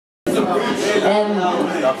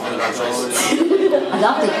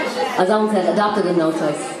Adopted, as Owen said, adopted with no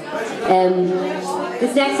choice.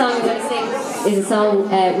 This next song I'm going to sing is a song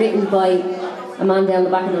written by a man down the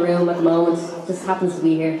back of the room at the moment, just happens to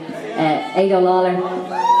be here, Aido Lawler.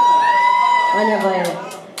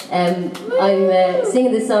 I'm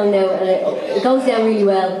singing this song now, and it goes down really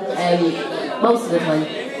well most of the time.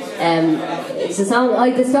 It's a song,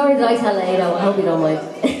 the story that I tell Aido, I hope you don't mind.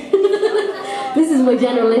 This is my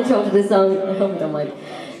general intro to this song, I hope you don't mind.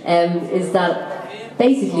 Is that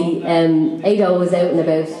basically Aido was out and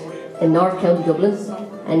about in North County Dublin,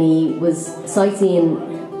 and he was sightseeing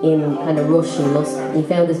in kind of Rush and Lusk, and he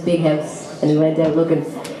found this big house and he went out looking,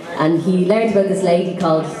 and he learned about this lady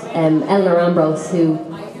called Eleanor Ambrose, who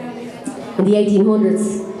in the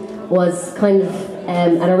 1800s was kind of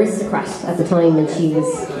an aristocrat at the time, and she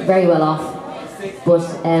was very well off. But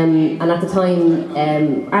and at the time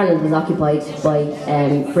Ireland was occupied by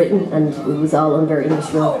Britain, and it was all under English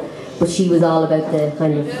rule. But she was all about the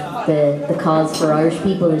kind of the cause for Irish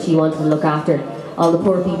people, and she wanted to look after all the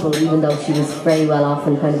poor people, even though she was very well off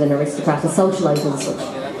and kind of an aristocrat, and socialised and such.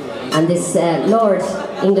 And this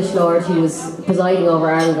English lord who was presiding over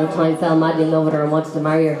Ireland at the time, fell madly in love with her and wanted to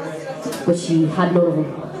marry her, but she had none of them.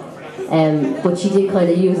 But she did kind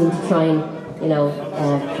of use them to try and, you know,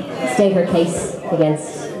 state her case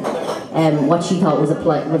against what she thought was the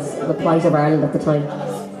plight of Ireland at the time.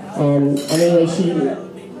 And anyway, she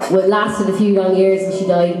lasted a few long years, and she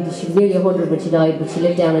died. She was nearly 100 when she died, but she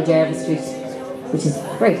lived down on Jervis Street, which is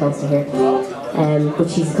very close to here. But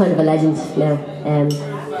she's kind of a legend now.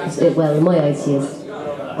 Well, in my eyes she is.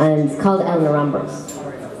 And it's called Eleanor Ambrose.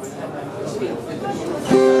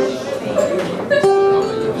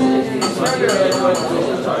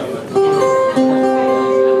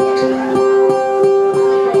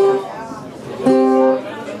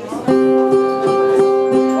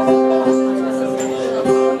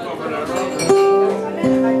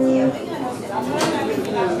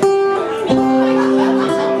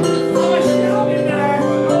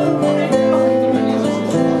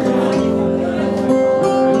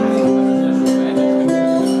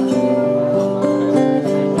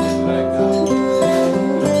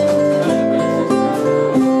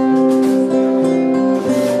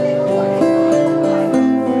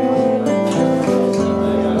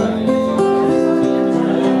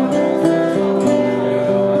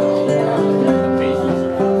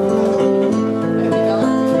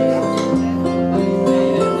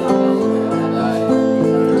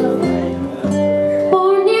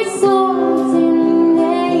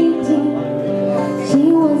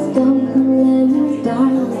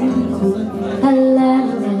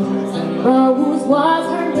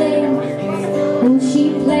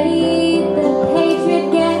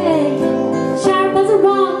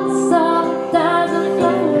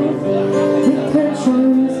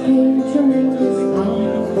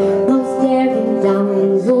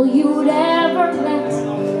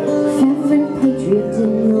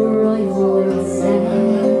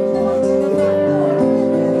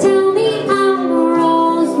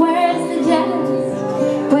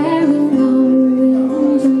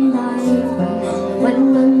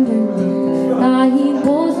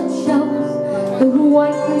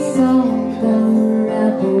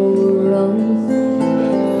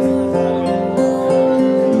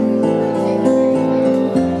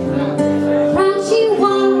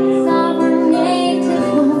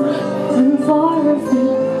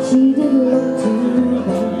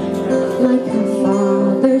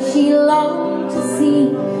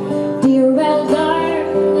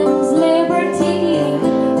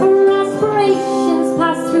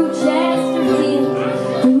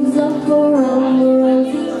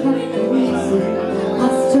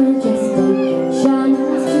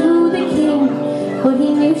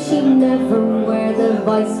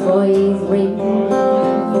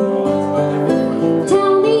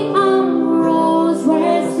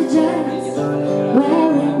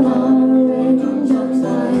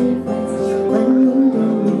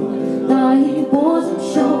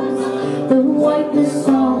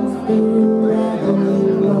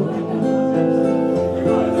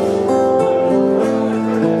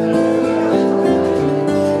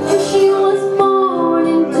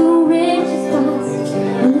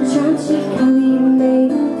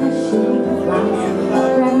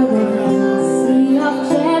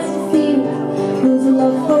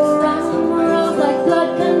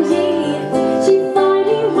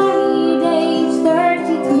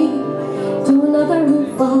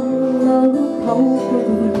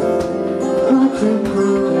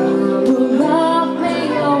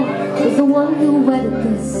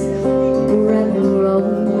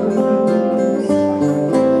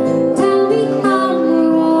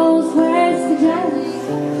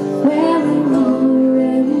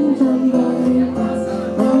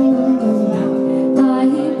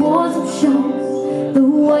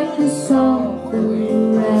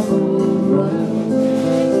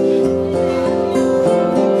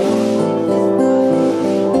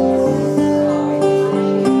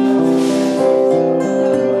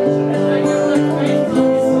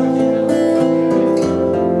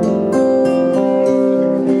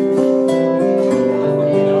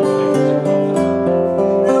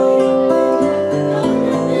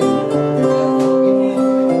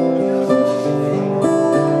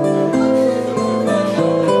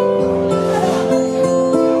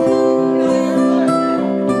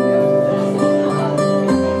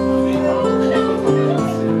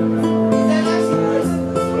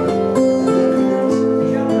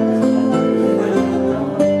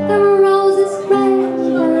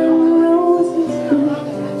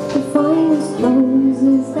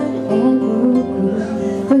 roses that ever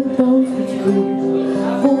grew, for those which grew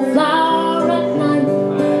full flower at night,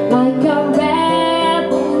 like a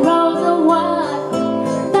rebel rose of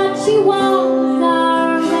white, that she was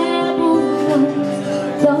our rebel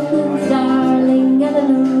rose, Dublin's darling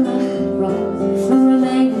Eleanor Ambrose, who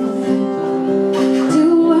remained to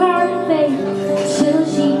her fate till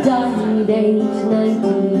she died aged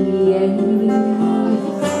 98.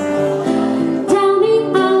 Tell me,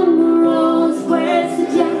 Ambrose, where's the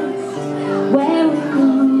jest, wearing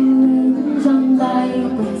orange on thy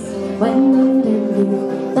breast, when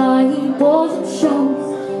underneath thy bosom shows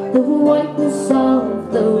the whiteness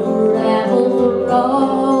of the rebel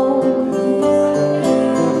rose.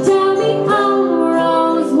 Tell me,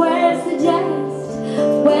 Ambrose, where's the jest,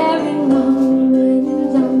 wearing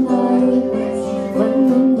orange on thy breast, when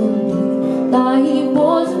underneath thy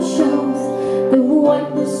bosom shows the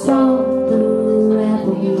whiteness of the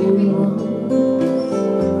rebel rose.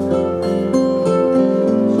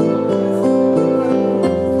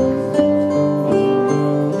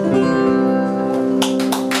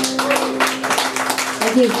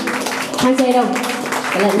 Thank you. Thanks, Ado,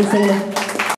 for letting me sing them.